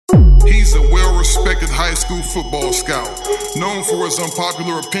He's a well-respected high school football scout, known for his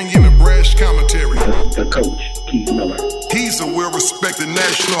unpopular opinion and brash commentary. The coach, Keith Miller. He's a well-respected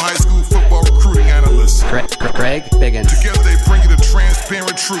national high school football recruiting analyst. Greg Biggins. Together they bring you the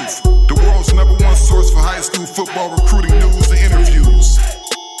transparent truth, the world's #1 source for high school football recruiting news and interviews.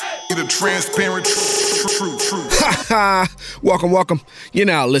 The transparent truth. Welcome. You're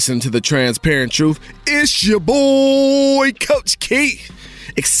now listening to the Transparent Truth. It's your boy, Coach Keith.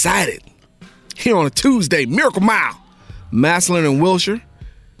 Excited. Here on a Tuesday, Miracle Mile. Massillon and Wilshire.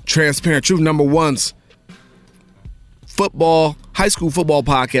 Transparent Truth, #1's high school football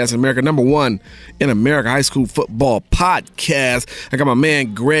podcast in America. #1 in America, high school football podcast. I got my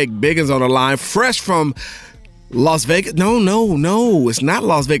man Greg Biggins on the line, fresh from Las Vegas. No, it's not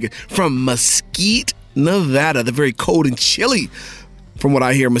Las Vegas. From Mesquite, Nevada. The very cold and chilly, from what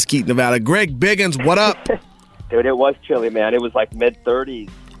I hear, Mesquite, Nevada. Greg Biggins, what up? Dude, it was chilly, man. It was like mid-30s.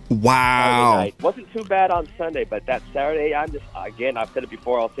 Wow. Wasn't too bad on Sunday, but that Saturday, I've said it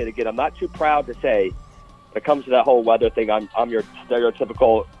before, I'll say it again. I'm not too proud to say, when it comes to that whole weather thing, I'm your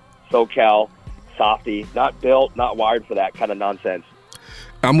stereotypical SoCal softy. Not built, not wired for that kind of nonsense.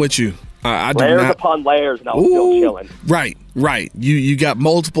 I'm with you. I do layers not. Upon layers, and I was still chilling. Right. You got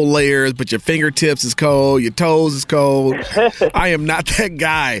multiple layers, but your fingertips is cold, your toes is cold. I am not that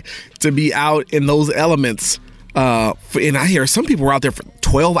guy to be out in those elements. And I hear some people were out there for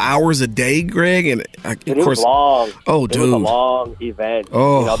 12 hours a day, Greg. And it was long. Oh, dude. It was a long event.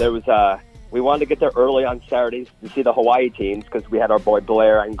 Oh. There was we wanted to get there early on Saturdays to see the Hawaii teams because we had our boy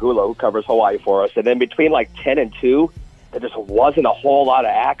Blair Angulo who covers Hawaii for us. And then between like 10 and 2, there just wasn't a whole lot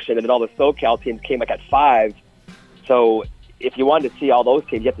of action. And then all the SoCal teams came like at 5. So if you wanted to see all those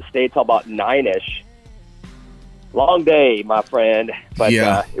teams, you have to stay until about 9-ish. Long day, my friend. But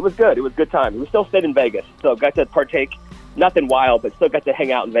yeah. It was good. It was a good time. We still stayed in Vegas. So got to partake, nothing wild, but still got to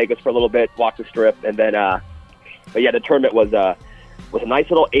hang out in Vegas for a little bit, walk the strip. And then, but yeah, the tournament was a nice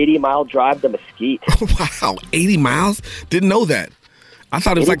little 80-mile drive to Mesquite. Wow, 80 miles? Didn't know that. I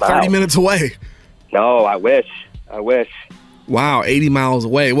thought it was like 30 minutes away. No, I wish. Wow, 80 miles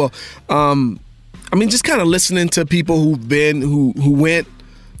away. Well, just kind of listening to people who went,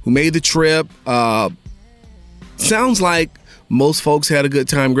 who made the trip. Sounds like most folks had a good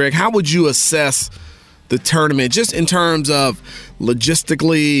time, Greg. How would you assess the tournament, just in terms of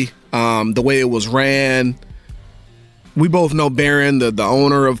logistically, the way it was ran? We both know Barron, the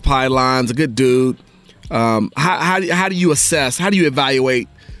owner of Pylons, a good dude. How do you assess, how do you evaluate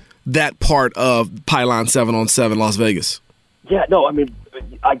that part of Pylon 7-on-7 Las Vegas? Yeah, no,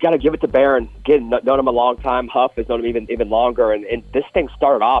 I got to give it to Barron. Again, known him a long time. Huff has known him even longer. And this thing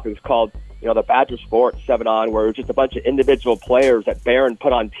started off, it was called, the Badger Sports 7-on, where it was just a bunch of individual players that Barron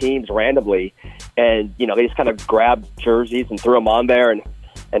put on teams randomly. And, they just kind of grabbed jerseys and threw them on there.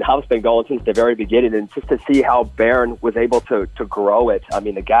 And Huff's been going since the very beginning. And just to see how Barron was able to grow it.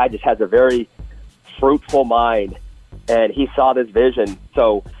 The guy just has a very fruitful mind. And he saw this vision.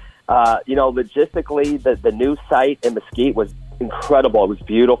 So, logistically, the new site in Mesquite was incredible. It was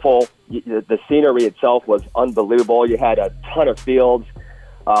beautiful. The scenery itself was unbelievable. You had a ton of fields,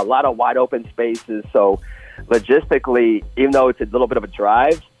 a lot of wide open spaces. So logistically, even though it's a little bit of a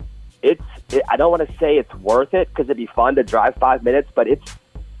drive, I don't want to say it's worth it because it'd be fun to drive 5 minutes, but it's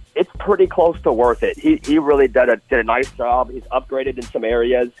pretty close to worth it. He really did a nice job. He's upgraded in some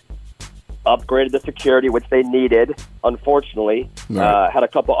areas. Upgraded the security, which they needed, unfortunately. Right. Had a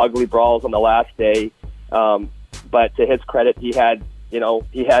couple ugly brawls on the last day. But to his credit, he had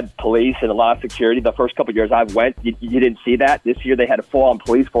police and a lot of security. The first couple of years I went, you didn't see that. This year they had a full-on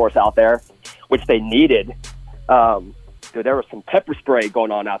police force out there, which they needed. There was some pepper spray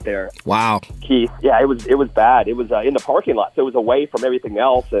going on out there. Wow. Keith. Yeah, it was bad. It was in the parking lot, so it was away from everything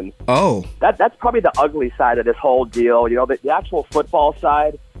else. And that's probably the ugly side of this whole deal. The actual football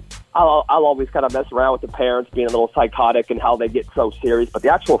side, I'll always kind of mess around with the parents being a little psychotic and how they get so serious. But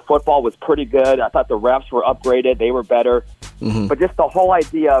the actual football was pretty good. I thought the refs were upgraded. They were better. Mm-hmm. But just the whole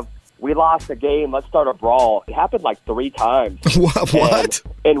idea of, we lost the game, let's start a brawl. It happened like 3 times. What?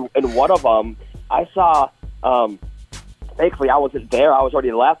 And one of them, I saw, thankfully I wasn't there. I was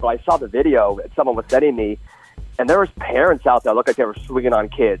already left, but I saw the video that someone was sending me. And there was parents out there, looked like they were swinging on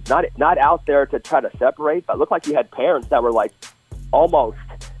kids. Not out there to try to separate, but looked like you had parents that were like almost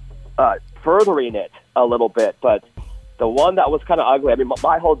furthering it a little bit. But the one that was kind of ugly,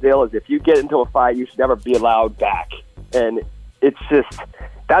 my whole deal is if you get into a fight, you should never be allowed back. And it's just,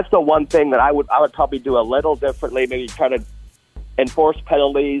 that's the one thing that I would probably do a little differently, maybe try to enforce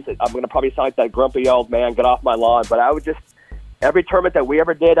penalties. I'm going to probably sound like that grumpy old man, get off my lawn, but I would just every tournament that we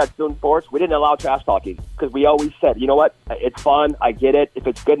ever did at Student Sports, we didn't allow trash talking because we always said, you know what, it's fun, I get it. If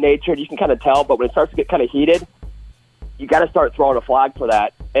it's good-natured, you can kind of tell, but when it starts to get kind of heated, you got to start throwing a flag for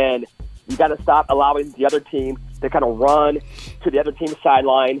that, and you got to stop allowing the other team to kind of run to the other team's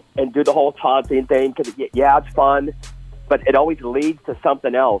sideline and do the whole taunting thing because, yeah, it's fun, but it always leads to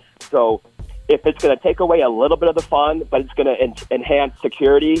something else. So if it's going to take away a little bit of the fun, but it's going to enhance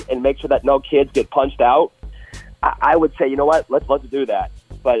security and make sure that no kids get punched out, I would say, you know what, let's do that.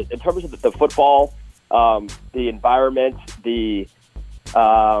 But in terms of the football, the environment, you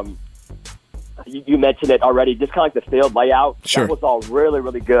mentioned it already, just kind of like the field layout. Sure. That was all really,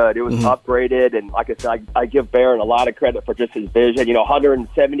 really good. It was upgraded, and like I said, I give Barron a lot of credit for just his vision.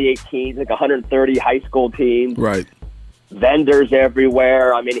 178 teams, like 130 high school teams. Right. Vendors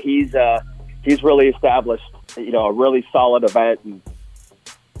everywhere. I mean, he's really established, a really solid event. And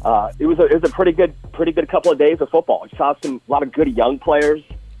it was a pretty good couple of days of football. You saw a lot of good young players.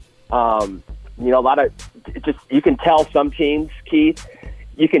 A lot of you can tell some teams, Keith.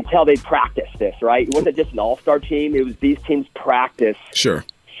 You can tell they practiced this, right? It wasn't just an all-star team. It was these teams practice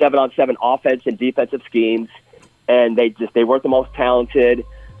 7-on-7 offense and defensive schemes, and they weren't the most talented.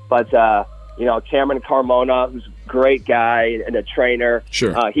 But, Cameron Carmona, who's a great guy and a trainer,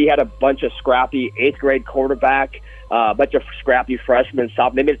 he had a bunch of scrappy 8th-grade quarterback, a bunch of scrappy freshmen.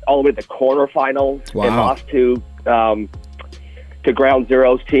 They made it all the way to the quarterfinals and lost to Ground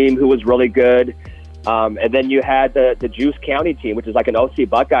Zero's team, who was really good. And then you had the Juice County team, which is like an OC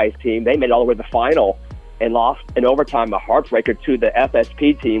Buckeyes team. They made it all the way to the final and lost in overtime, a heartbreaker, to the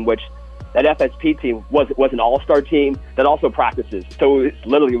FSP team, which that FSP team was an all-star team that also practices. So it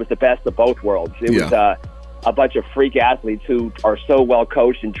was the best of both worlds. It was a bunch of freak athletes who are so well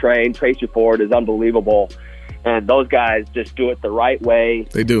coached and trained. Tracy Ford is unbelievable. And those guys just do it the right way.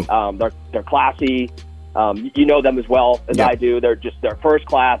 They do. They're classy. You know them as well as I do. They're first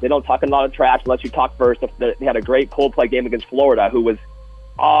class. They don't talk a lot of trash unless you talk first. They had a great Coldplay game against Florida, who was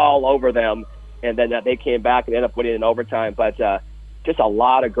all over them, and then they came back and ended up winning in overtime. But just a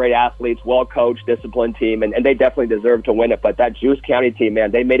lot of great athletes, well-coached, disciplined team, and they definitely deserve to win it. But that Juice County team,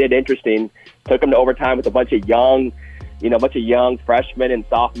 man, they made it interesting. Took them to overtime with a bunch of young freshmen and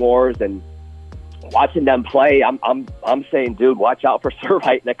sophomores, and watching them play, I'm saying, dude, watch out for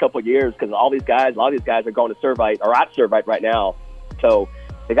Servite in a couple of years, because a lot of these guys are going to Servite or at Servite right now. So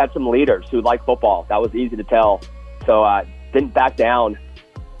they got some leaders who like football. That was easy to tell. So didn't back down.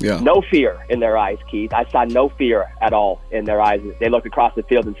 Yeah. No fear in their eyes, Keith. I saw no fear at all in their eyes. They looked across the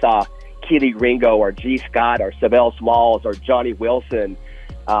field and saw Keely Ringo or G. Scott or Savell Smalls or Johnny Wilson.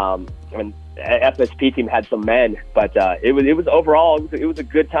 And FSP team had some men, but it was overall it was a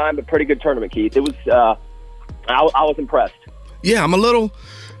good time, a pretty good tournament, Keith. It was I was impressed. Yeah, I'm a little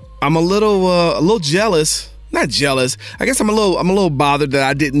jealous. Not jealous. I guess I'm a little bothered that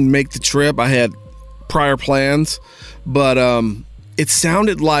I didn't make the trip. I had prior plans, but it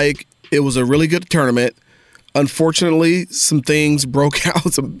sounded like it was a really good tournament. Unfortunately, some things broke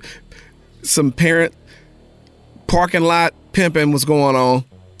out. Some parent parking lot pimping was going on.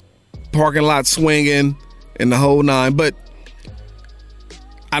 Parking lot swinging and the whole nine. But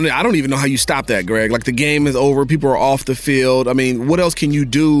I don't even know how you stop that, Greg. Like, the game is over. People are off the field. I mean, what else can you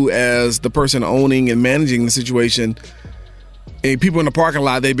do as the person owning and managing the situation? And people in the parking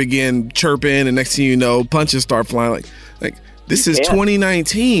lot, they begin chirping, and next thing you know, punches start flying. Like this is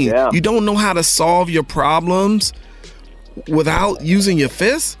 2019. Yeah. You don't know how to solve your problems without using your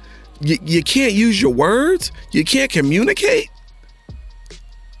fists. You can't use your words. You can't communicate.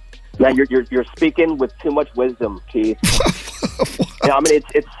 Yeah, you're speaking with too much wisdom, Keith. I mean,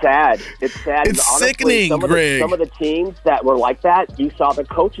 it's sad. It's sad. It's honestly, sickening, Greg. Some of the teams that were like that, you saw the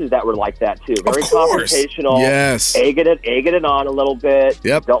coaches that were like that too. Very confrontational. Yes. Egging it on a little bit.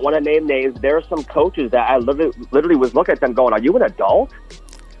 Yep. Don't want to name names. There are some coaches that I literally was looking at them going, "Are you an adult?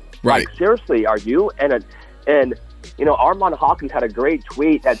 Right. Like, seriously, are you?" And Armand Hawkins had a great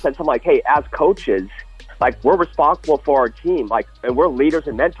tweet that said something like, "Hey, as coaches, like, we're responsible for our team, like, and we're leaders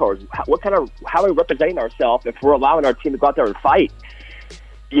and mentors. How are we representing ourselves if we're allowing our team to go out there and fight?"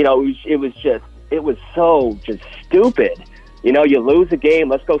 It was so just stupid. You lose a game,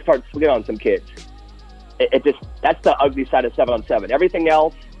 let's go start swinging on some kids. That's the ugly side of 7-on-7. Everything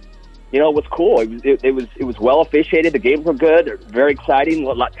else, was cool. It was well officiated. The games were good. They're very exciting.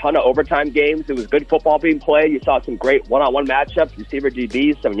 A ton of overtime games. It was good football being played. You saw some great one-on-one matchups, receiver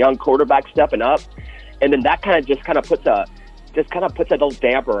DBs, some young quarterbacks stepping up. And then that kind of puts a little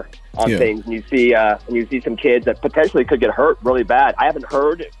damper on things. And you see some kids that potentially could get hurt really bad. I haven't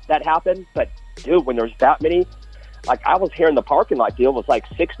heard that happen, but dude, when there's that many, like, I was hearing the parking lot deal was like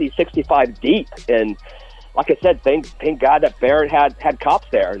 60, 65 deep, and like I said, thank God that Barron had cops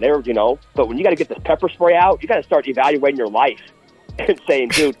there. They were, but when you got to get this pepper spray out, you got to start evaluating your life and saying,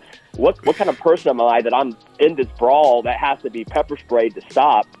 dude, what kind of person am I that I'm in this brawl that has to be pepper sprayed to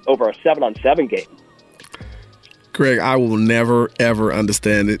stop over a 7-on-7 game? Greg, I will never, ever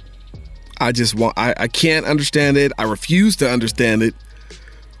understand it. I can't understand it. I refuse to understand it.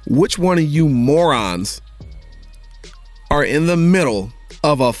 Which one of you morons are in the middle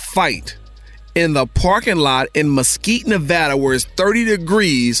of a fight in the parking lot in Mesquite, Nevada, where it's 30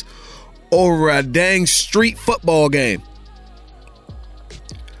 degrees over a dang street football game?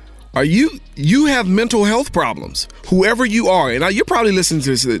 You have mental health problems, whoever you are. And you're probably listening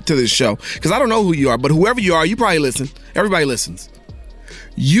to this show because I don't know who you are, but whoever you are, you probably listen. Everybody listens.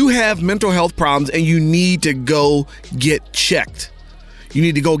 You have mental health problems and you need to go get checked. You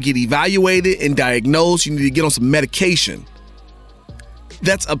need to go get evaluated and diagnosed. You need to get on some medication.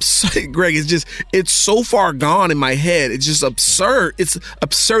 That's absurd, Greg. It's so far gone in my head. It's just absurd. It's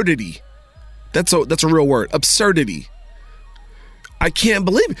absurdity. That's a real word. Absurdity. I can't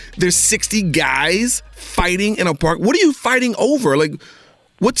believe it. There's 60 guys fighting in a park. What are you fighting over? Like,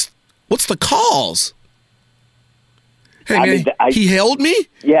 what's the cause? Hey, man, he held me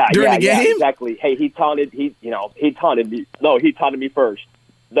during the game? Yeah, exactly. Hey, he taunted me. No, he taunted me first.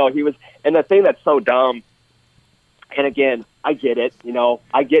 No, he was. And the thing that's so dumb, and again, I get it.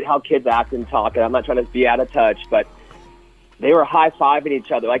 I get how kids act and talk, and I'm not trying to be out of touch, but they were high-fiving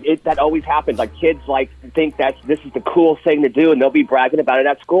each other. That always happens. Like, kids, think this is the coolest thing to do, and they'll be bragging about it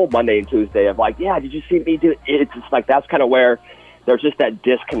at school Monday and Tuesday of yeah, did you see me do it? It's just that's kind of where there's just that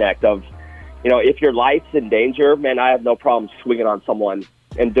disconnect of, if your life's in danger, man, I have no problem swinging on someone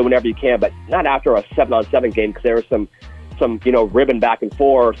and doing whatever you can, but not after a 7-on-7 game because there was some ribbon back and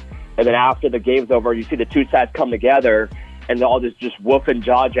forth, and then after the game's over, you see the two sides come together, and they're all just woofing,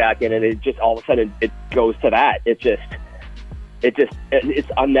 jaw-jacking, and it just all of a sudden it goes to that. It's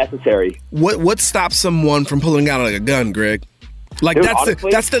unnecessary. What stops someone from pulling out a gun, Greg? Dude,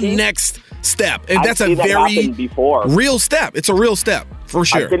 that's the next step, and that's a very real step. It's a real step for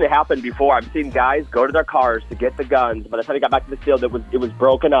sure. I've seen it happen before. I've seen guys go to their cars to get the guns. By the time they got back to the field, it was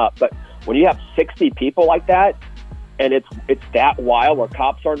broken up. But when you have 60 people like that, and it's that wild where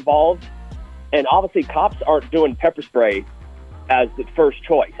cops are involved, and obviously cops aren't doing pepper spray as the first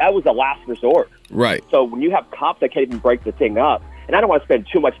choice. That was the last resort. Right. So when you have cops that can't even break the thing up, and I don't want to spend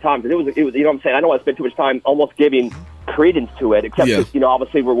too much time because it was, you know what I'm saying? I don't want to spend too much time almost giving credence to it, except that,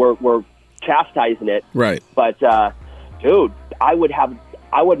 obviously we're chastising it. Right. But dude, I would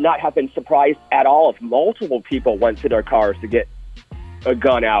not have been surprised at all if multiple people went to their cars to get a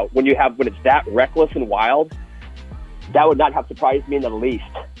gun out. When it's that reckless and wild, that would not have surprised me in the least.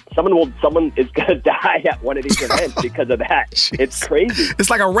 Someone is going to die at one of these events because of that. It's crazy. It's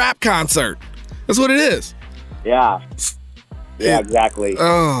like a rap concert. That's what it is. Yeah. Yeah, exactly.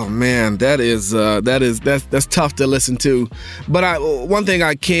 Oh man, that's tough to listen to. But one thing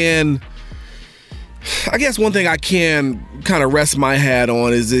I can kind of rest my hat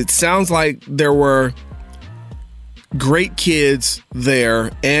on is it sounds like there were great kids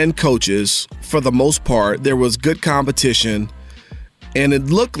there and coaches for the most part. There was good competition, and it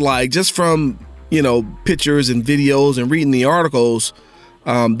looked like just from pictures and videos and reading the articles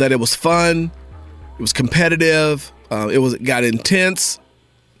that it was fun. It was competitive. It got intense,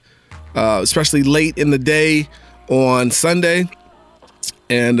 especially late in the day on Sunday.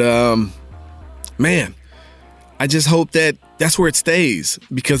 And, man, I just hope that's where it stays,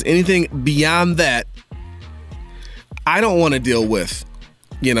 because anything beyond that, I don't want to deal with,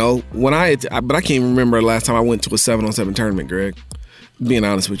 but I can't remember the last time I went to a 7-on-7 tournament, Greg, being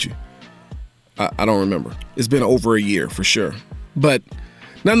honest with you. I don't remember. It's been over a year for sure. But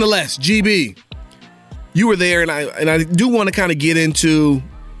nonetheless, GB, you were there, and I do want to kind of get into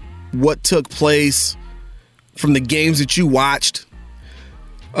what took place from the games that you watched.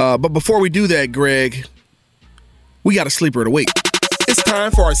 But before we do that, Greg, we got a sleeper of the week. It's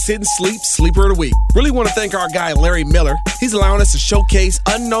time for our Sit and Sleep Sleeper of the Week. Really want to thank our guy, Larry Miller. He's allowing us to showcase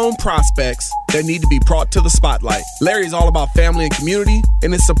unknown prospects that need to be brought to the spotlight. Larry is all about family and community,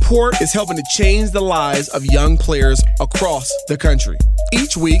 and his support is helping to change the lives of young players across the country.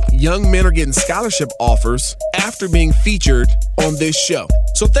 Each week, young men are getting scholarship offers after being featured on this show.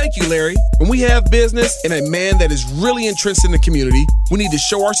 So thank you, Larry. When we have business and a man that is really entrenched in the community, we need to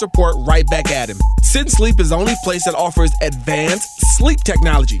show our support right back at him. Sit and Sleep is the only place that offers advanced sleep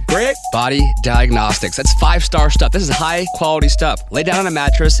technology. Greg? Body Diagnostics. That's 5-star stuff. This is high-quality stuff. Lay down on a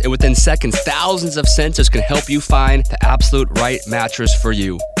mattress, and within seconds, thousands of sensors can help you find the absolute right mattress for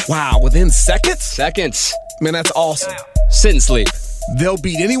you. Wow, within seconds? Seconds. Man, that's awesome. Sit and Sleep. They'll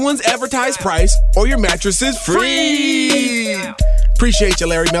beat anyone's advertised price or your mattress is free. Appreciate you,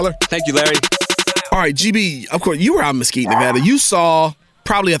 Larry Miller. Thank you, Larry. All right, GB, of course, you were out in Mesquite, Nevada. You saw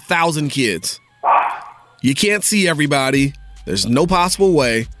probably 1,000 kids. You can't see everybody. There's no possible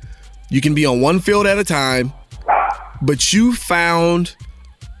way. You can be on one field at a time. But you found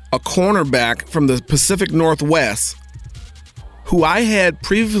a cornerback from the Pacific Northwest who I had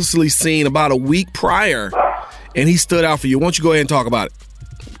previously seen about a week prior, and he stood out for you. Why don't you go ahead and talk about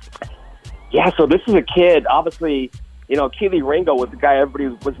it? Yeah, so this is a kid, obviously, Keely Ringo was the guy everybody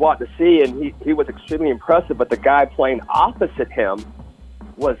was wanting to see, and he was extremely impressive, but the guy playing opposite him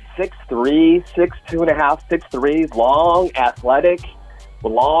was 6'3", 6'2.5", 6'3", long, athletic,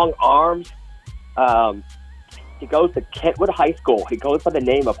 with long arms. He goes to Kentwood High School. He goes by the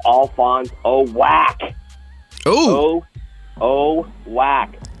name of Alphonse Owack. Oh.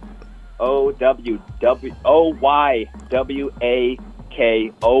 Owack. Oywak.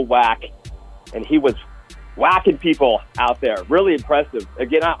 Owack. And he was whacking people out there. Really impressive.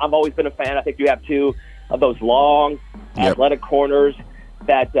 Again, I've always been a fan. I think you have two of those long, athletic corners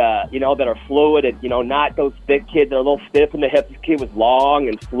that that are fluid and not those thick kids that are a little stiff in the hips. This kid was long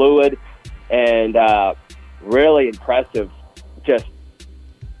and fluid and really impressive. Just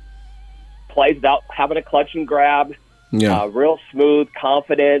plays without having a clutch and grab. Yeah. Real smooth,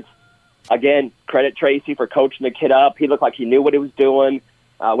 confidence. Again, credit Tracy for coaching the kid up. He looked like he knew what he was doing,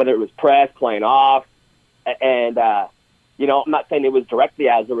 whether it was press, playing off. And, I'm not saying it was directly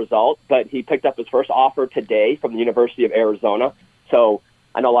as a result, but he picked up his first offer today from the University of Arizona. So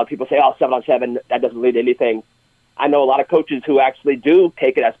I know a lot of people say, 7-on-7, that doesn't lead to anything. I know a lot of coaches who actually do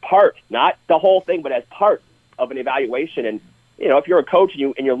take it as part, not the whole thing, but as part of an evaluation. And, if you're a coach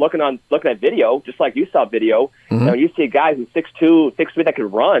and you're looking at video, just like you saw video, you see a guy who's 6'2", 6'3" that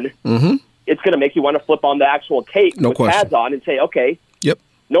can run, it's going to make you want to flip on the actual tape with pads on and say, okay,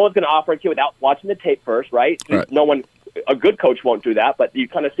 no one's going to offer it to you without watching the tape first, right? No one, a good coach won't do that, but you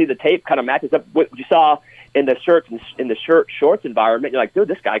kind of see the tape kind of matches up with what you saw in the shorts environment. You're like, dude,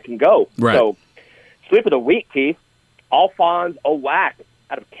 this guy can go. Right. So, sleep of the week, Keith, Alphonse Owack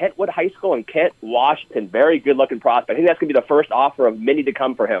out of Kentwood High School in Kent, Washington. Very good-looking prospect. I think that's going to be the first offer of many to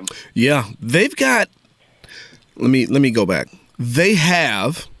come for him. Yeah, they've got. Let me go back. They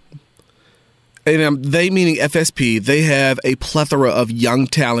have, and they meaning FSP. They have a plethora of young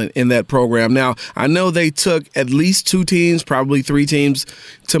talent in that program. Now, I know they took at least 2 teams, probably 3 teams,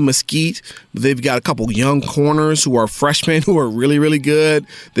 to Mesquite. They've got a couple young corners who are freshmen who are really, really good.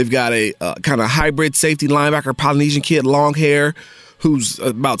 They've got a kind of hybrid safety linebacker, Polynesian kid, long hair, who's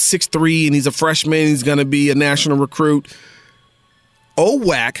about 6'3", and he's a freshman. He's going to be a national recruit.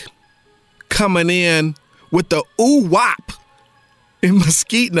 Owack coming in with the ooh-wop in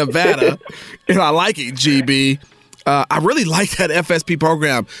Mesquite, Nevada. And I like it, GB. I really like that FSP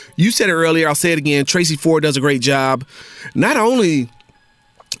program. You said it earlier. I'll say it again. Tracy Ford does a great job, not only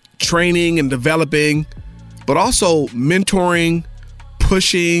training and developing, but also mentoring,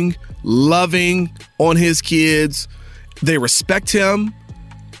 pushing, loving on his kids. They respect him.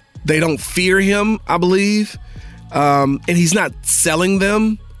 They don't fear him, I believe. And he's not selling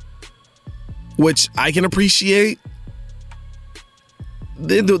them, which I can appreciate.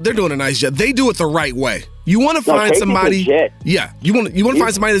 They're doing a nice job. They do it the right way. You want to find somebody. Yeah, you want to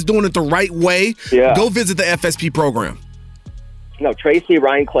find somebody that's doing it the right way. Yeah. Go visit the FSP program. No, Tracy,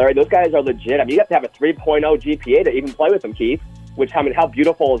 Ryan Clary, those guys are legit. I mean, you have to have a 3.0 GPA to even play with them, Keith. Which, I mean, how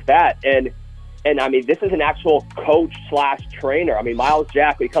beautiful is that? And I mean, this is an actual coach/trainer. I mean, Miles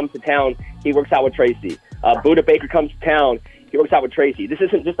Jack, when he comes to town, he works out with Tracy. Buda Baker comes to town, he works out with Tracy. This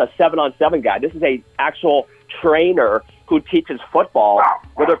isn't just a 7-on-7 guy. This is a actual trainer who teaches football,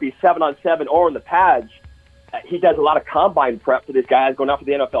 whether it be 7-on-7 or in the pads. He does a lot of combine prep for these guys going out for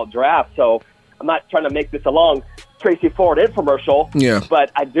the NFL draft. So I'm not trying to make this a long Tracy Ford infomercial,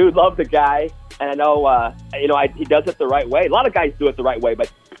 but I do love the guy, and I know he does it the right way. A lot of guys do it the right way,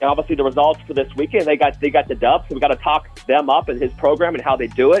 but obviously the results for this weekend, they got the dub, so we got to talk them up in his program and how they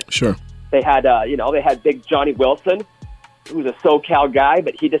do it. Sure. They had they had big Johnny Wilson, who's a SoCal guy,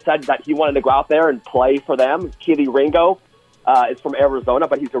 but he decided that he wanted to go out there and play for them. Keely Ringo is from Arizona,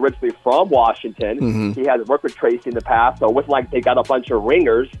 but he's originally from Washington. Mm-hmm. He has worked with Tracy in the past, so it wasn't like they got a bunch of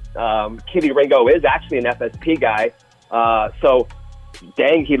ringers. Keely Ringo is actually an FSP guy, so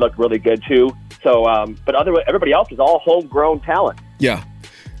dang, he looked really good too. So, but everybody else is all homegrown talent. Yeah.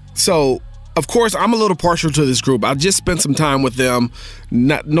 So, of course, I'm a little partial to this group. I just spent some time with them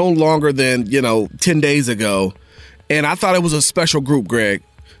no longer than 10 days ago, and I thought it was a special group, Greg.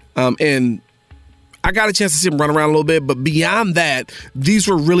 And I got a chance to see them run around a little bit, but beyond that, these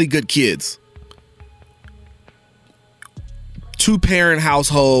were really good kids. 2-parent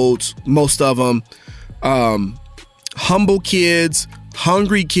households, most of them, humble kids,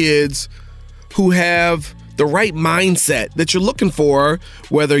 hungry kids who have the right mindset that you're looking for,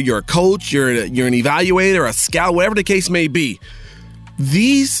 whether you're a coach, you're an evaluator, a scout, whatever the case may be.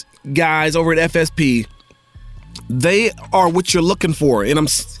 These guys over at FSP, they are what you're looking for. And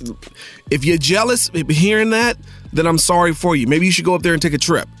if you're jealous hearing that, then I'm sorry for you. Maybe you should go up there and take a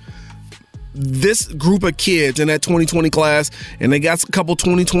trip. This group of kids in that 2020 class, and they got a couple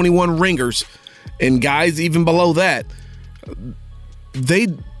 2021 ringers and guys even below that, they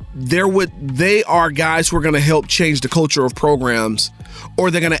are guys who are going to help change the culture of programs, or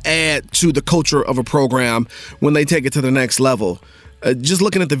they're going to add to the culture of a program when they take it to the next level. Just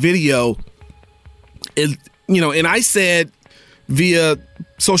looking at the video, and I said via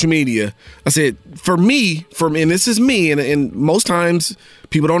social media, I said, for me, and this is me, and most times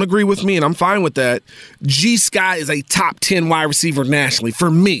people don't agree with me, and I'm fine with that, G. Scott is a top 10 wide receiver nationally. For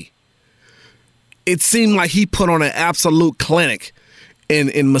me, it seemed like he put on an absolute clinic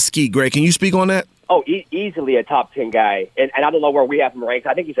in Mesquite. Greg, can you speak on that? Oh, easily a top 10 guy. And I don't know where we have him ranked.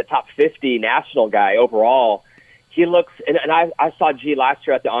 I think he's a top 50 national guy overall. He looks, and I saw G last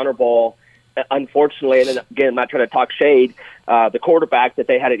year at the Honor Bowl. Unfortunately, and again, I'm not trying to talk shade, the quarterback that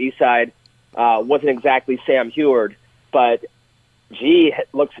they had at Eastside wasn't exactly Sam Heward, but G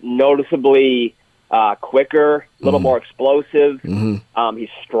looks noticeably quicker, a little more explosive. Mm-hmm. He's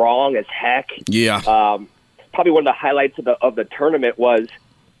strong as heck. Yeah. Probably one of the highlights of the tournament was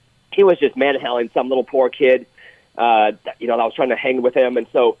he was just manhandling some little poor kid, that was trying to hang with him. And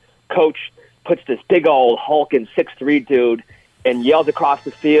so Coach puts this big old hulking 6'3" dude and yells across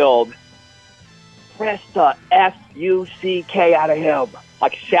the field, "Press the F-U-C-K out of him."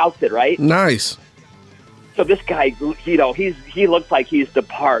 Like shouts it, right? Nice. So this guy, he looks like he's the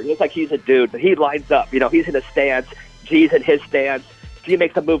part. He looks like he's a dude, but he lines up. He's in a stance. G's in his stance. G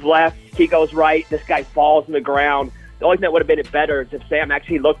makes a move left. He goes right. This guy falls on the ground. The only thing that would have made it better is if Sam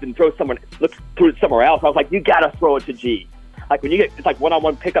actually looked through it somewhere else. I was like, you got to throw it to G. Like when it's like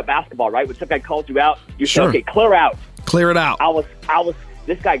one-on-one pickup basketball, right? When some guy calls you out, you say, okay, clear out. Clear it out.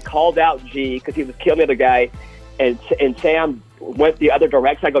 This guy called out G because he was killing the other guy, and Sam went the other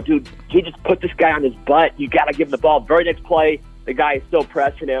direction. I go, dude, G just put this guy on his butt. You got to give him the ball. Very next play, the guy is still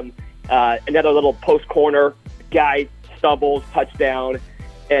pressing him. Another little post corner, guy stumbles, touchdown.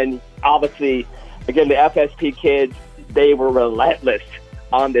 And obviously, again, the FSP kids, they were relentless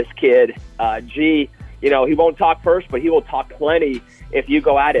on this kid. G, he won't talk first, but he will talk plenty if you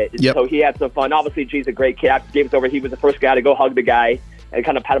go at it. Yep. So he had some fun. Obviously, G's a great kid. After the game was over, he was the first guy to go hug the guy and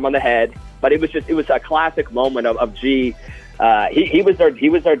kind of pat him on the head. But it was a classic moment of G. He was their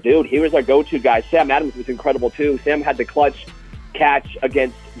dude. He was our go-to guy. Sam Adams was incredible too. Sam had the clutch catch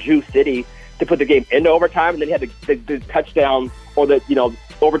against Jew City to put the game into overtime, and then he had the touchdown, or the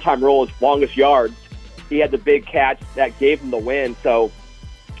overtime rule is longest yards. He had the big catch that gave him the win. So,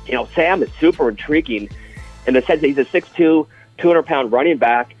 Sam is super intriguing in the sense that he's a 6'2", 200-pound running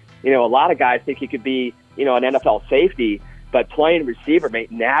back. A lot of guys think he could be, an NFL safety, but playing receiver,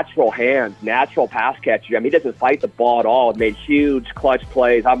 made natural hands, natural pass catcher. he doesn't fight the ball at all. Made huge clutch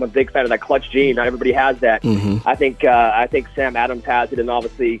plays. I'm a big fan of that clutch gene. Not everybody has that. Mm-hmm. I think Sam Adams has it, and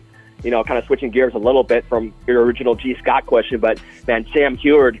obviously, kind of switching gears a little bit from your original G. Scott question, but man, Sam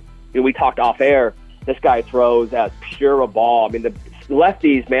Heward, we talked off air. This guy throws as pure a ball. The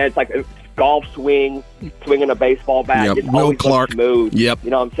lefties, man, it's like a golf swinging a baseball bat. Yep. It's Will always Clark. Smooth. Yep.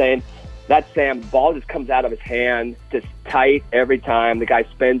 You know what I'm saying? That Sam, the ball just comes out of his hand, just tight every time. The guy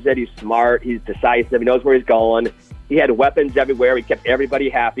spins it. He's smart. He's decisive. He knows where he's going. He had weapons everywhere. He kept everybody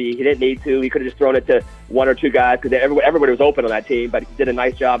happy. He didn't need to. He could have just thrown it to one or two guys because everybody was open on that team, but he did a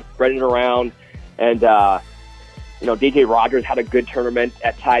nice job spreading it around. And, DJ Rogers had a good tournament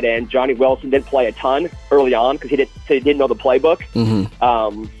at tight end. Johnny Wilson didn't play a ton early on because he didn't know the playbook.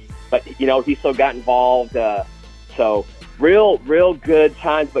 Mm-hmm. But, he still got involved. So real good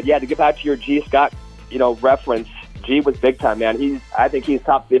times. But, yeah, to get back to your G. Scott, reference, G was big time, man. I think he's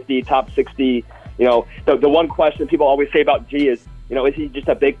top 50, top 60. The one question people always say about G is he just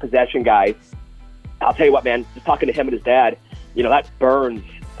a big possession guy? I'll tell you what, man, just talking to him and his dad, that burns.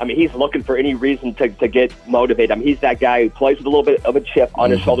 He's looking for any reason to get motivated. He's that guy who plays with a little bit of a chip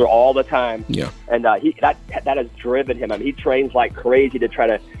on his shoulder all the time. Yeah. And that has driven him. He trains like crazy to try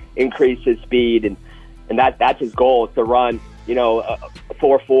to increase his speed, and that's his goal, is to run, a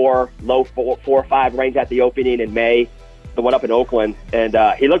 4.4, low 4.5 range at the opening in May, the one up in Oakland. And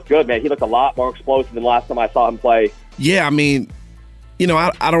he looked good, man. He looked a lot more explosive than the last time I saw him play. Yeah,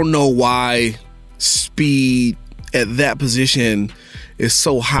 I don't know why speed at that position is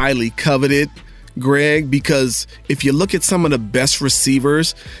so highly coveted Greg, because if you look at some of the best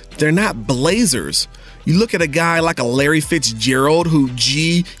receivers, they're not blazers. You look at a guy like a Larry Fitzgerald, who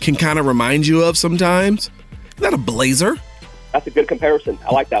G can kind of remind you of sometimes. Not a blazer. That's a good comparison.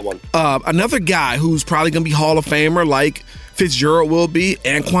 I like that one. Another guy who's probably going to be Hall of Famer like Fitzgerald will be,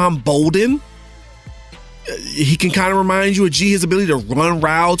 Anquan Bolden. He can kind of remind you of G, his ability to run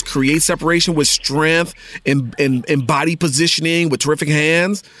routes, create separation with strength and body positioning with terrific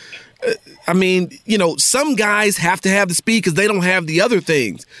hands. I mean, some guys have to have the speed because they don't have the other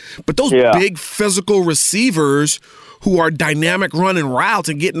things. But those big physical receivers who are dynamic running routes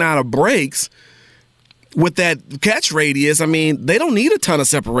and getting out of breaks with that catch radius, I mean, they don't need a ton of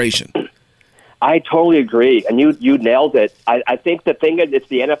separation. I totally agree. And you nailed it. I think the thing is, it's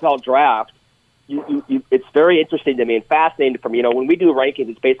the NFL draft. It's very interesting to me and fascinating for me. When we do rankings,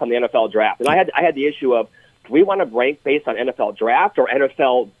 it's based on the NFL draft. And I had the issue of, do we want to rank based on NFL draft or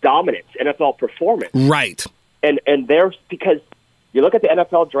NFL dominance, NFL performance? Right. And there's, because you look at the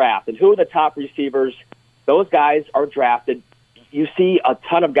NFL draft and who are the top receivers, those guys are drafted. You see a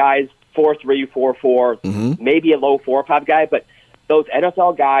ton of guys 4.3, 4.4, maybe a low 4.5 guy, but those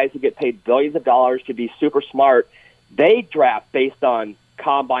NFL guys who get paid billions of dollars to be super smart, they draft based on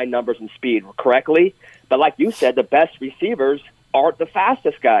combine numbers and speed correctly. But like you said, the best receivers aren't the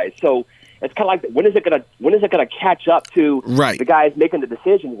fastest guys. So it's kind of like, when is it going to catch up to the guys making the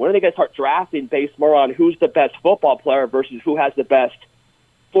decisions? When are they going to start drafting based more on who's the best football player versus who has the best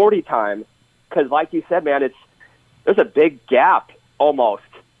 40 time? Because like you said, man, there's a big gap almost.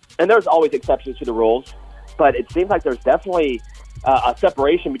 And there's always exceptions to the rules, but it seems like there's definitely a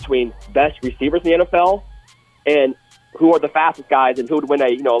separation between best receivers in the NFL and who are the fastest guys and who would win a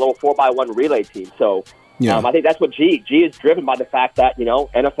little 4x1 relay team. So I think that's what G is driven by, the fact that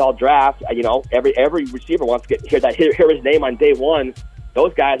NFL draft. Every receiver wants to hear his name on day one.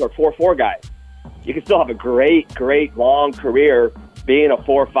 Those guys are 4.4 guys. You can still have a great long career being a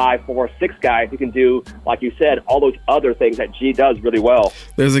 4.5, 4.6 guy who can do, like you said, all those other things that G does really well.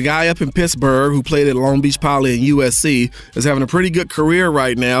 There's a guy up in Pittsburgh who played at Long Beach Poly and USC, is having a pretty good career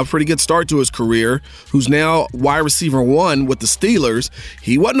right now, pretty good start to his career, who's now wide receiver 1 with the Steelers.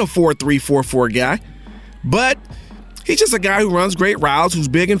 He wasn't a 4.3, 4.4 guy, but he's just a guy who runs great routes, who's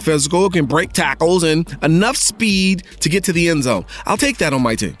big and physical, can break tackles, and enough speed to get to the end zone. I'll take that on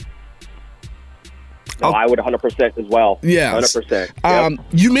my team. No, I would 100% as well. Yeah, 100%. Yep.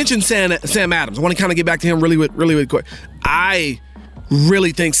 You mentioned Sam Adams. I want to kind of get back to him really quick. I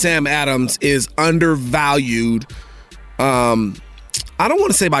really think Sam Adams is undervalued. I don't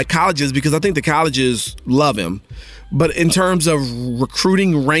want to say by colleges, because I think the colleges love him, but in terms of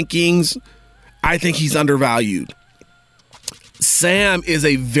recruiting rankings, I think he's undervalued. Sam is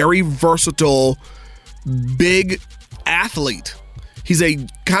a very versatile, big athlete. He's a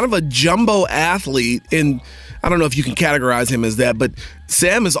kind of a jumbo athlete, and I don't know if you can categorize him as that, but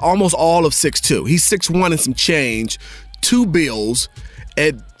Sam is almost all of 6'2". He's 6'1" and some change, 2 bills.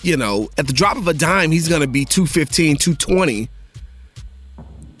 At the drop of a dime, he's going to be 215, 220.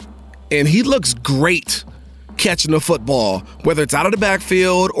 And he looks great catching the football, whether it's out of the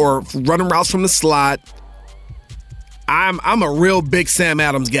backfield or running routes from the slot. I'm a real big Sam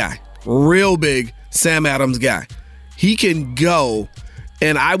Adams guy. He can go,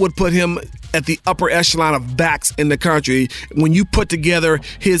 and I would put him at the upper echelon of backs in the country when you put together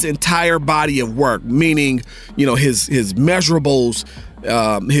his entire body of work, meaning, his measurables,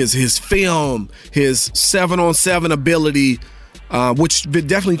 his film, his 7-on-7 ability, which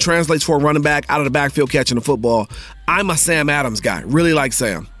definitely translates for a running back out of the backfield catching the football. I'm a Sam Adams guy. Really like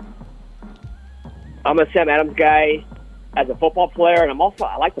Sam. I'm a Sam Adams guy as a football player, and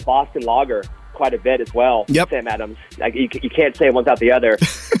I like the Boston Lager quite a bit as well. Yep. Sam Adams. You can't say one without the other.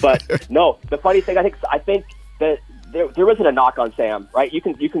 But no, the funny thing, I think that there isn't a knock on Sam, right? You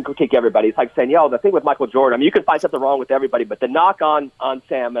can critique everybody. It's like saying, the thing with Michael Jordan, I mean, you can find something wrong with everybody, but the knock on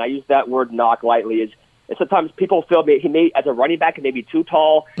Sam, and I use that word knock lightly, is sometimes people feel he may, as a running back, he may be too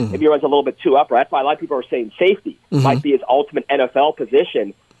tall, maybe he runs a little bit too upright. That's why a lot of people are saying safety might be his ultimate NFL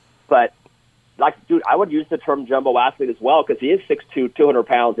position. But dude, I would use the term jumbo athlete as well, because he is 6'2", 200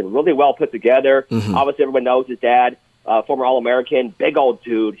 pounds, and really well put together. Obviously, everyone knows his dad, former All-American, big old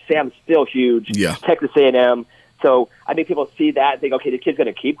dude. Sam's still huge. Yeah. Texas A&M. So I think people see that and think, okay, the kid's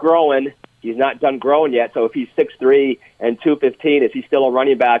going to keep growing. He's not done growing yet. So if he's 6'3" and 215, is he still a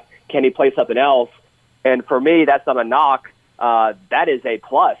running back? Can he play something else? And for me, that's not a knock. That is a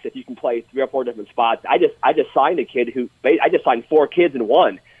plus if you can play 3 or 4 different spots. I just signed a kid I just signed 4 kids in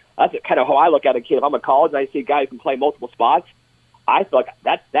one. That's kind of how I look at a kid. If I'm in college and I see a guy who can play multiple spots, I feel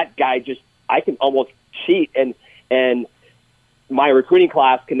like that guy I can almost cheat and my recruiting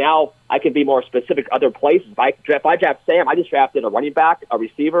class I can be more specific other places. If I draft Sam, I just drafted a running back, a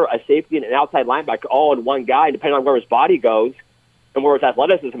receiver, a safety, and an outside linebacker all in one guy, depending on where his body goes and where his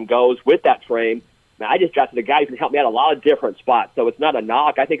athleticism goes with that frame. I just drafted a guy who can help me out a lot of different spots. So it's not a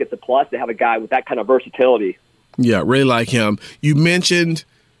knock. I think it's a plus to have a guy with that kind of versatility. Yeah, really like him. You mentioned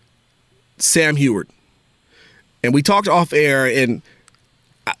Sam Huard. And we talked off air, and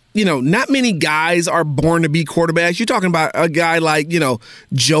not many guys are born to be quarterbacks. You're talking about a guy like,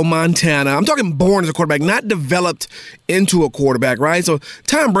 Joe Montana. I'm talking born as a quarterback, not developed into a quarterback, right? So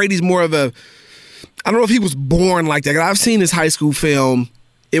Tom Brady's more of I don't know if he was born like that. I've seen his high school film.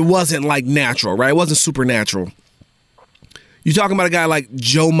 It wasn't like natural, right? It wasn't supernatural. You're talking about a guy like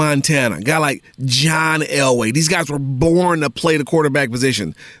Joe Montana, a guy like John Elway. These guys were born to play the quarterback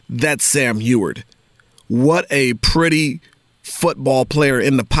position. That's Sam Huard. What a pretty football player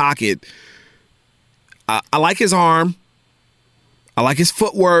in the pocket. I like his arm. I like his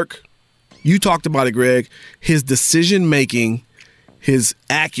footwork. You talked about it, Greg. His decision-making, his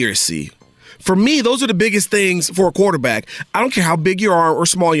accuracy. For me, those are the biggest things for a quarterback. I don't care how big your arm or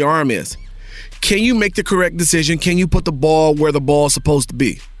small your arm is. Can you make the correct decision? Can you put the ball where the ball is supposed to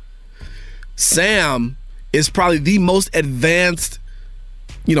be? Sam is probably the most advanced,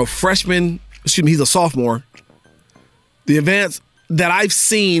 freshman. Excuse me, he's a sophomore. The advanced that I've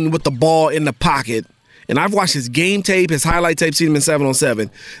seen with the ball in the pocket, and I've watched his game tape, his highlight tape, seen him in 7-on-7.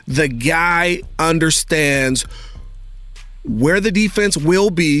 The guy understands where the defense will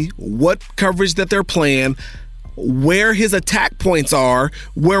be, what coverage that they're playing, where his attack points are,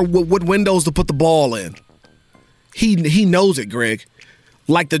 what windows to put the ball in. He knows it, Greg,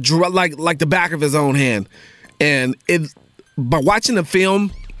 like the back of his own hand. And by watching the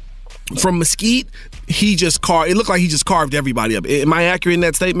film from Mesquite, it looked like he just carved everybody up. Am I accurate in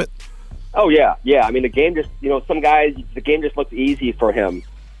that statement? Oh yeah. I mean, the game just some guys, the game just looks easy for him,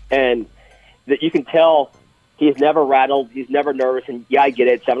 and that you can tell. He's never rattled. He's never nervous. And, yeah, I get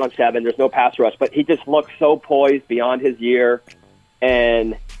it, 7-on-7. There's no pass rush. But he just looks so poised beyond his year.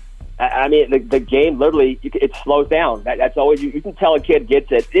 And, I mean, the game literally, it slows down. That's always, you can tell a kid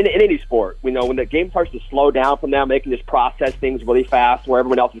gets it in any sport. When the game starts to slow down from them, they can just process things really fast where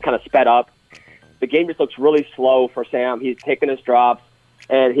everyone else is kind of sped up. The game just looks really slow for Sam. He's taking his drops,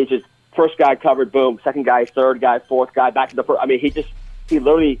 and he's just first guy covered, boom, second guy, third guy, fourth guy, back to the first. I mean, he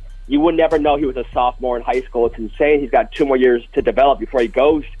literally, you would never know he was a sophomore in high school. It's insane. He's got 2 more years to develop before he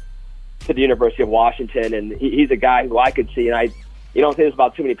goes to the University of Washington. And he's a guy who I could see, and you don't say this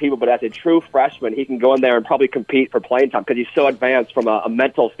about too many people, but as a true freshman, he can go in there and probably compete for playing time because he's so advanced from a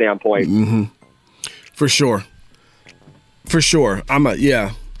mental standpoint. Mm-hmm. For sure.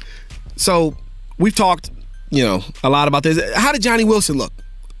 So we've talked, a lot about this. How did Johnny Wilson look?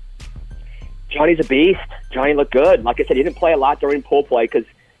 Johnny's a beast. Johnny looked good. Like I said, he didn't play a lot during pool play because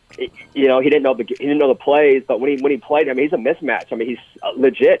he didn't know the plays. But when he played, I mean, he's a mismatch. I mean, he's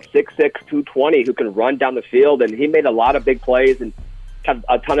legit 6'6", 220, who can run down the field, and he made a lot of big plays and had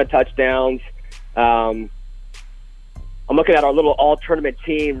a ton of touchdowns. I'm looking at our little all-tournament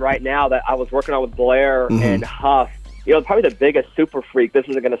team right now that I was working on with Blair and Huff. Probably the biggest super freak. This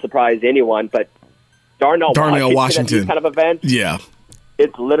isn't going to surprise anyone, but Darnell Washington. At these kind of events, yeah,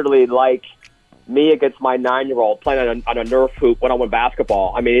 it's literally like me against my 9-year-old playing on a Nerf hoop one-on-one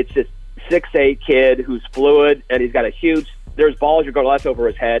basketball. I mean, it's just 6'8" kid who's fluid, and he's got there's balls you're going left over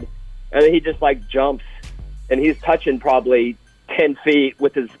his head, and then he just jumps, and he's touching probably 10 feet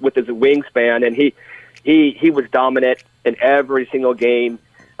with his wingspan, and he was dominant in every single game.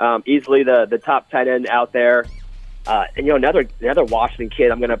 Easily the top tight end out there. And another Washington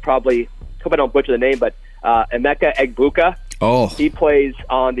kid, I'm going to probably hope I don't butcher the name, but Emeka Egbuka. Oh, he plays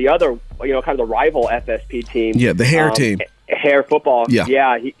on the other, kind of the rival FSP team. Yeah, the Hare team. Hare football.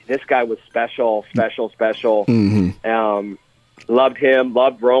 Yeah. This guy was special. Mm-hmm. Loved him.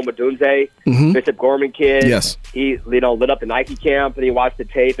 Loved Rome Odunze, Bishop Gorman kid. Yes. He lit up the Nike camp, and he watched the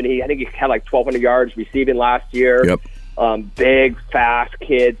tape, and I think he had 1,200 yards receiving last year. Yep. Big, fast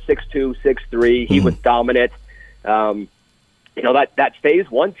kid, 6'2", 6'3". He was dominant. That phase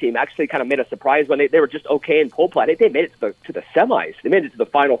one team actually kind of made a surprise when they were just okay in pool play. I think they made it to the semis. They made it to the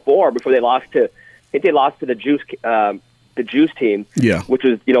Final Four before they lost to. I think they lost to the Juice team. Yeah. Which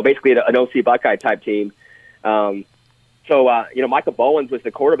was basically an OC Buckeye type team. Michael Bowens was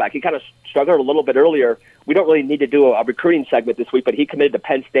the quarterback. He kind of struggled a little bit earlier. We don't really need to do a recruiting segment this week, but he committed to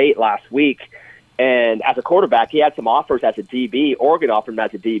Penn State last week. And as a quarterback, he had some offers as a DB. Oregon offered him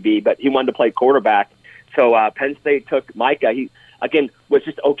as a DB, but he wanted to play quarterback. So Penn State took Micah. He was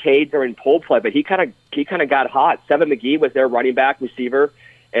just okay during poll play, but he kind of got hot. Seven McGee was their running back receiver,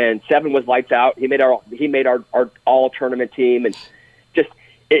 And 7 was lights out. He made our all tournament team, and just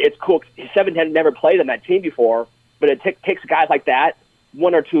it's cool. 7 had never played on that team before, but it takes guys like that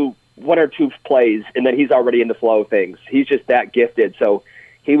one or two plays, and then he's already in the flow of things. He's just that gifted. So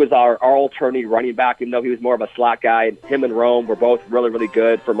he was our alternate running back, even though he was more of a slot guy. Him and Rome were both really, really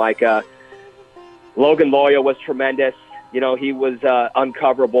good for Micah. Logan Loya was tremendous. You know, he was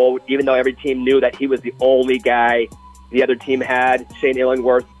uncoverable, even though every team knew that he was the only guy the other team had. Shane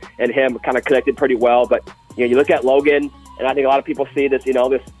Illingworth and him kind of connected pretty well. But, you know, you look at Logan, and I think a lot of people see this,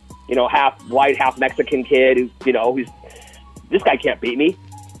 half white, half Mexican kid who's this guy can't beat me.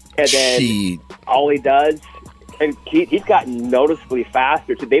 And then all he does, and he's gotten noticeably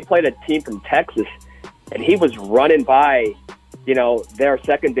faster. So they played a team from Texas, and he was running by, their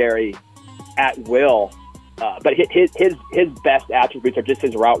secondary at will. But his best attributes are just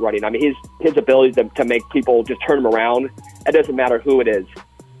his route running. I mean, his ability to make people just turn him around. It doesn't matter who it is.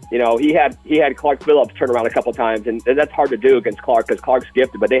 He had Clark Phillips turn around a couple times, and that's hard to do against Clark because Clark's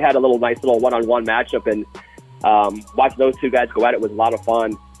gifted. But they had a nice little one-on-one matchup, and watching those two guys go at it was a lot of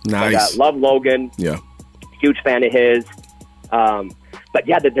fun. Nice. But, love Logan. Yeah. Huge fan of his. But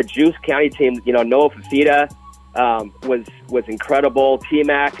yeah, the Juice County team. Noah Fafita was incredible.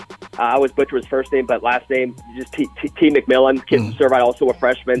 T-Mac. I always butcher his first name, but last name just T. McMillan. Kid from Servite, also a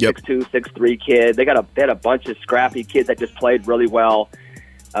freshman, 6'2", 6'3" kid. They had a bunch of scrappy kids that just played really well.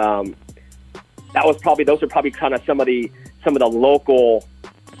 Those are probably kind of some of the local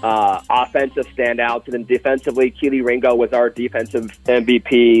offensive standouts, and then defensively, Keely Ringo was our defensive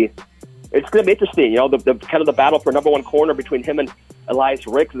MVP. It's going to be interesting. The kind of the battle for number one corner between him and Elias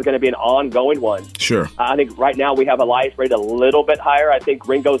Ricks is going to be an ongoing one. Sure. I think right now we have Elias rated a little bit higher. I think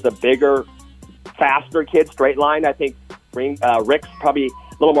Ringo's a bigger, faster kid, straight line. I think Ricks probably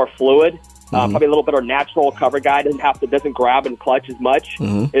a little more fluid. Probably a little bit of natural cover guy. Doesn't grab and clutch as much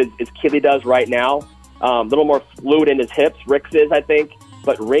as Keely does right now. A little more fluid in his hips. Ricks is, I think.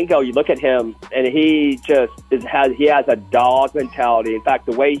 But Ringo, you look at him, and he just has a dog mentality. In fact,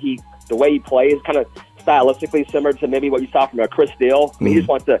 the way he plays, kind of stylistically similar to maybe what you saw from Chris Steele. I mean, he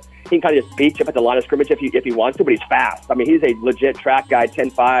can kind of just beat you up at the line of scrimmage if he wants to, but he's fast. I mean, he's a legit track guy,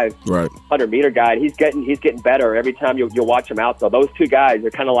 10.5, 100-meter guy. And he's getting better every time you'll watch him out. So those two guys are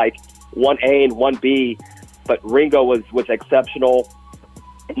kind of like 1A and 1B. But Ringo was exceptional.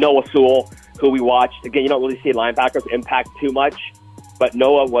 Noah Sewell, who we watched, again, you don't really see linebackers impact too much, but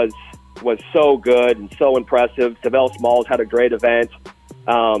Noah was so good and so impressive. Savell Smalls had a great event.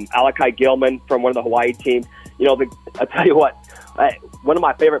 Alakai Gilman from one of the Hawaii teams. I'll tell you what, one of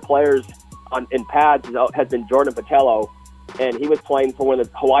my favorite players in pads has been Jordan Patello, and he was playing for one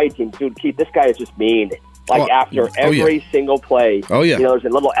of the Hawaii teams. Dude, Keith, this guy is just mean. After every single play, there's a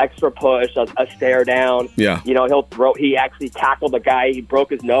little extra push, a stare down. Yeah. He'll throw. He actually tackled the guy. He broke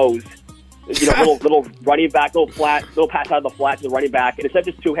his nose. Little running back, little pass out of the flat to the running back, and instead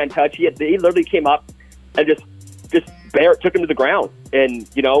of just two-hand touch, he literally came up and just took him to the ground,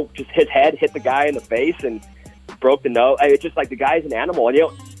 and just his head hit the guy in the face and broke the nose. It's just like the guy's an animal, and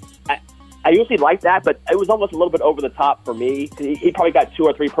I usually like that, but it was almost a little bit over the top for me. He probably got 2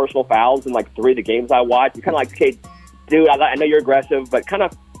 or 3 personal fouls in 3 of the games I watched. You're kind of like, okay, dude, I know you're aggressive, but kind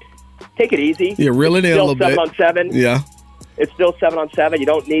of take it easy. Yeah, reel it in a little bit. 7-on-7. Yeah. It's still 7-on-7. You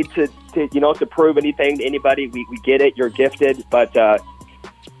don't need to prove anything to anybody. We get it. You're gifted. But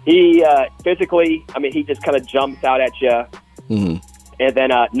he physically, he just kind of jumps out at you. Mm-hmm. And then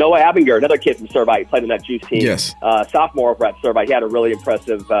Noah Abinger, another kid from Servite, played on that Juice team. Yes. Sophomore over at Servite. He had a really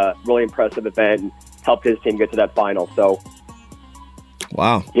impressive event and helped his team get to that final. So,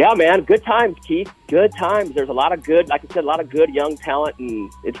 wow. Yeah, man. Good times, Keith. Good times. There's a lot of good, like I said, a lot of good young talent,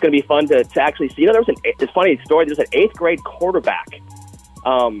 and it's going to be fun to actually see. It's a funny story. There's an 8th grade quarterback.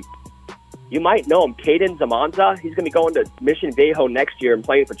 You might know him, Caden Zamanza. He's going to be going to Mission Viejo next year and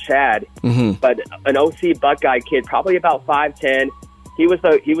playing for Chad. Mm-hmm. But an OC Buckeye kid, probably about 5'10". He was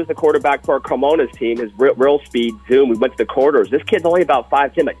the quarterback for Carmona's team, his real speed Zoom. We went to the quarters. This kid's only about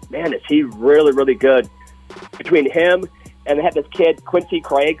 5'10", but man, is he really, really good. Between him and they have this kid, Quincy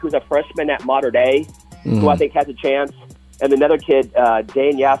Craig, who's a freshman at Mater Dei, who I think has a chance. And another kid,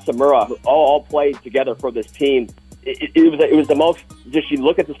 Dane Yasamura, who all played together for this team. It was the most, just you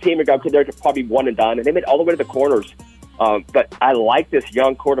look at this team and go, they're probably one and done. And they made all the way to the quarters. But I like this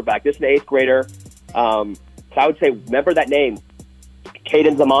young quarterback. This is an 8th grader. So I would say, remember that name,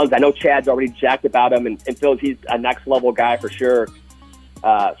 Caden Zamons. I know Chad's already jacked about him and feels he's a next-level guy for sure.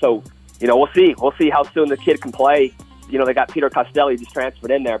 So, we'll see. We'll see how soon the kid can play. They got Peter Costelli just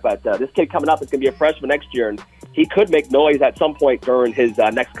transferred in there. But this kid coming up is going to be a freshman next year, and he could make noise at some point during his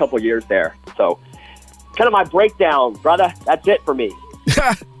next couple years there. So, kind of my breakdown, brother. That's it for me.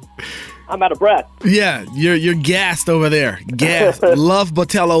 I'm out of breath. Yeah, you're gassed over there. Gassed. Love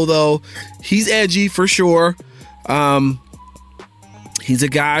Botello, though. He's edgy for sure. He's a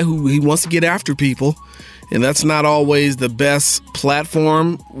guy who he wants to get after people, and that's not always the best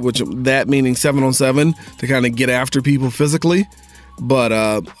platform, which that meaning 7-on-7, to kind of get after people physically. But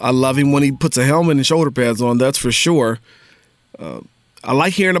I love him when he puts a helmet and shoulder pads on, that's for sure. I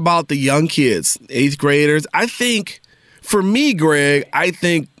like hearing about the young kids, 8th graders. I think, for me, Greg, I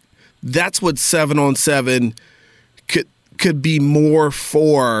think that's what 7-on-7 could be more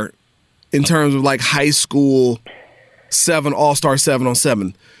for in terms of like high school all-star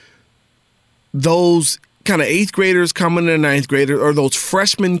 7-on-7. Those kind of 8th graders coming in 9th graders, or those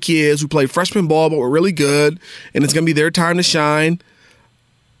freshman kids who play freshman ball but were really good, and it's going to be their time to shine.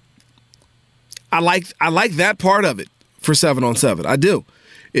 I like that part of it for 7-on-7. I do.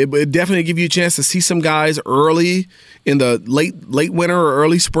 It would definitely give you a chance to see some guys early in the late winter or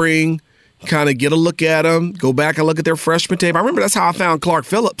early spring, kind of get a look at them, go back and look at their freshman tape. I remember that's how I found Clark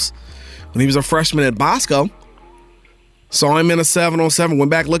Phillips when he was a freshman at Bosco. Saw him in a 7-on-7,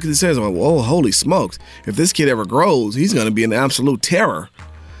 went back, looked at his hands, and went, whoa, holy smokes. If this kid ever grows, he's going to be an absolute terror.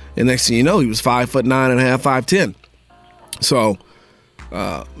 And next thing you know, he was 5'9.5", 5'10". So,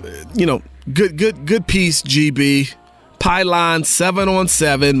 good piece, GB. Pylon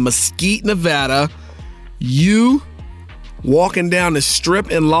 7-on-7, Mesquite, Nevada. You walking down the strip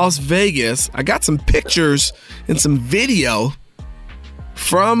in Las Vegas. I got some pictures and some video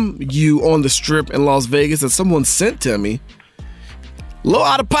from you on the strip in Las Vegas that someone sent to me. A little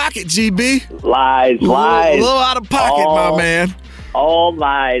out of pocket, GB. Lies. A little out of pocket, my man. All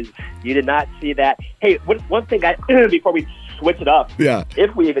lies. You did not see that. Hey, one thing before we switch it up. Yeah.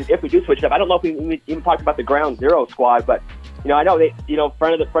 If we do switch it up, I don't know if we even talked about the Ground Zero squad, but I know they,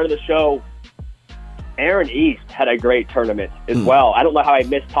 friend of the show, Aaron East had a great tournament as well. I don't know how I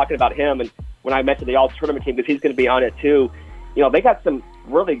missed talking about him, and when I mentioned the all tournament team, because he's going to be on it too. They got some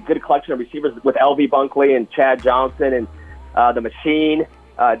really good collection of receivers with LV Bunkley and Chad Johnson and the Machine,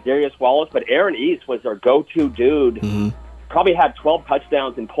 Darius Wallace, but Aaron East was their go-to dude. Mm-hmm. Probably had 12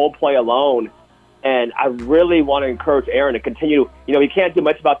 touchdowns in pole play alone. And I really want to encourage Aaron to continue. He can't do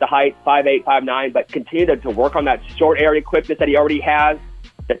much about the height, 5'8", 5'9", but continue to work on that short area quickness that he already has,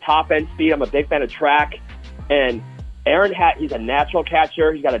 the top end speed. I'm a big fan of track. And Aaron, he's a natural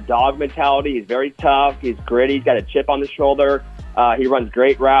catcher. He's got a dog mentality. He's very tough. He's gritty. He's got a chip on the shoulder. He runs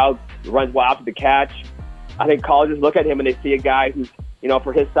great routes. He runs well after the catch. I think colleges look at him and they see a guy who's,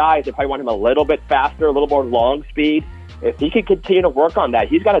 for his size, they probably want him a little bit faster, a little more long speed. If he could continue to work on that,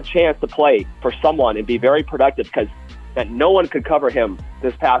 he's got a chance to play for someone and be very productive, because that no one could cover him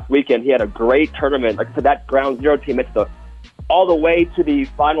this past weekend. He had a great tournament. Like I said, that Ground Zero team, it's all the way to the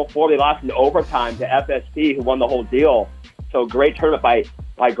Final Four. They lost in overtime to FSP, who won the whole deal. So great tournament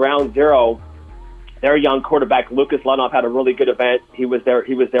by Ground Zero. Their young quarterback, Lucas Lunoff, had a really good event. He was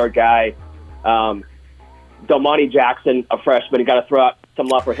their guy. Domani Jackson, a freshman, you got to throw out some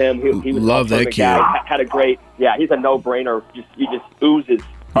love for him. He was love that kid. Guy. Had a great, he's a no-brainer. He just oozes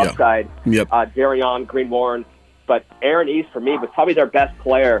upside. Yep. Darion Greenwarren. But Aaron East, for me, was probably their best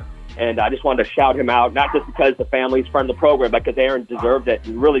player. And I just wanted to shout him out, not just because the family's friend of the program, but because Aaron deserved it.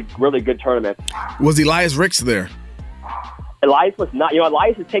 Really, really good tournament. Was Elias Ricks there? Elias was not.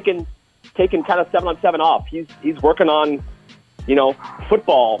 Elias is taking kind of 7-on-7 off. He's working on, more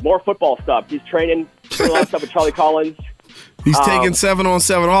football stuff. He's training a lot of stuff with Charlie Collins. He's taking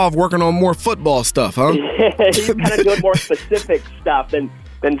 7-on-7 off, working on more football stuff, huh? He's kind of doing more specific stuff than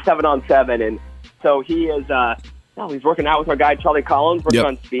 7-on-7, and so he is. He's working out with our guy Charlie Collins, working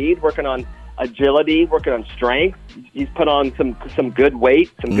on speed, working on agility, working on strength. He's put on some good weight,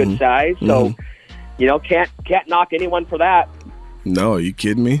 some good size. So, can't knock anyone for that. No, are you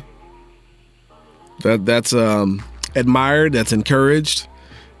kidding me? That's admired. That's encouraged.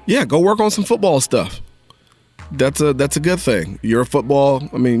 Yeah, go work on some football stuff. That's a good thing. You're a football.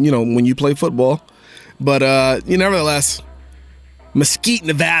 I mean, when you play football, but nevertheless, Mesquite,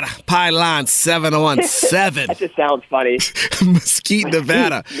 Nevada, Pylon 7-on-7. That just sounds funny. Mesquite,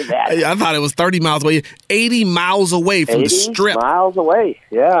 Nevada. I thought it was 30 miles away. 80 miles away from the strip. 80 miles away,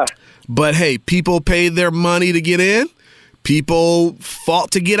 yeah. But hey, people paid their money to get in. People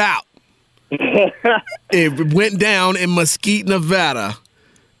fought to get out. It went down in Mesquite, Nevada.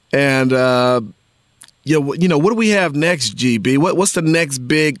 And, what do we have next, GB? What's the next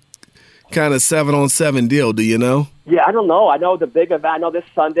big kind of 7-on-7 deal? Do you know? Yeah, I don't know. I know the big event. I know this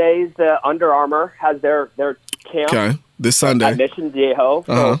Sunday's Under Armour has their camp. Okay, this Sunday. At Mission Viejo.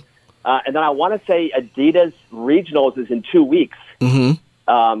 Uh-huh. And then I want to say Adidas Regionals is in 2 weeks.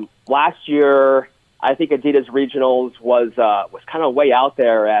 Mm-hmm. Last year, I think Adidas Regionals was kind of way out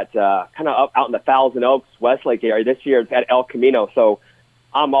there at kind of up out in the Thousand Oaks, Westlake area. This year it's at El Camino, so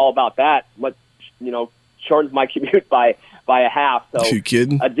I'm all about that. What shortens my commute by a half. So you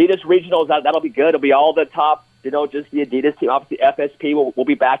kidding? Adidas Regionals, that'll be good. It'll be all the top, just the Adidas team. Obviously, FSP will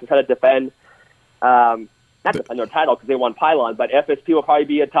be back to try to defend. Not defend their title because they won Pylon, but FSP will probably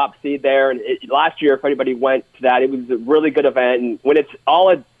be a top seed there. And last year, if anybody went to that, it was a really good event. And when it's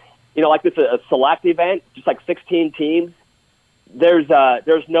all like this, a select event, just like 16 teams, there's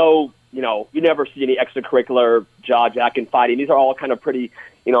no, you never see any extracurricular jaw jacking fighting. These are all kind of pretty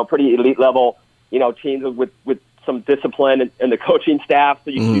elite level, teams with some discipline and the coaching staff. So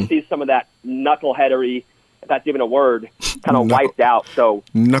you see some of that knuckleheadery, if that's even a word, kind of wiped out. So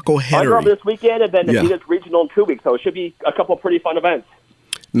knuckleheadery. Under Armour this weekend, and then Adidas Regional in 2 weeks. So it should be a couple of pretty fun events.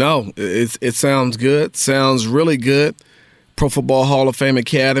 No, it sounds good. Sounds really good. Pro Football Hall of Fame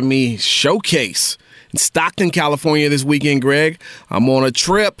Academy Showcase in Stockton, California this weekend, Greg. I'm on a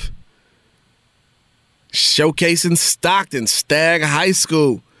trip. Showcasing Stockton, Stagg High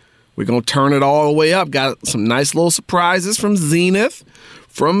School. We're going to turn it all the way up. Got some nice little surprises from Zenith,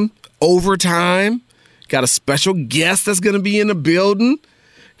 from Overtime. Got a special guest that's going to be in the building.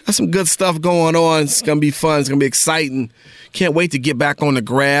 Got some good stuff going on. It's going to be fun. It's going to be exciting. Can't wait to get back on the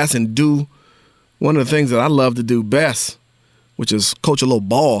grass and do one of the things that I love to do best, which is coach a little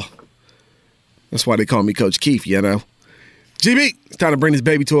ball. That's why they call me Coach Keith, GB, it's time to bring this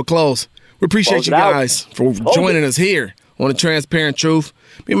baby to a close. We appreciate you guys for joining us here on The Transparent Truth.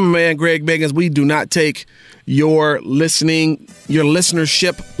 Me and my man Greg Biggins, we do not take your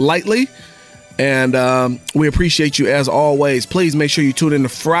listenership lightly. And we appreciate you as always. Please make sure you tune in to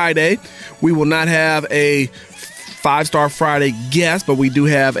Friday. We will not have a 5-Star Friday guest, but we do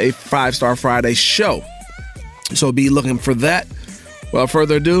have a 5-Star Friday show. So be looking for that. Without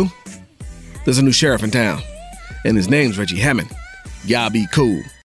further ado, there's a new sheriff in town, and his name's Reggie Hammond. Y'all be cool.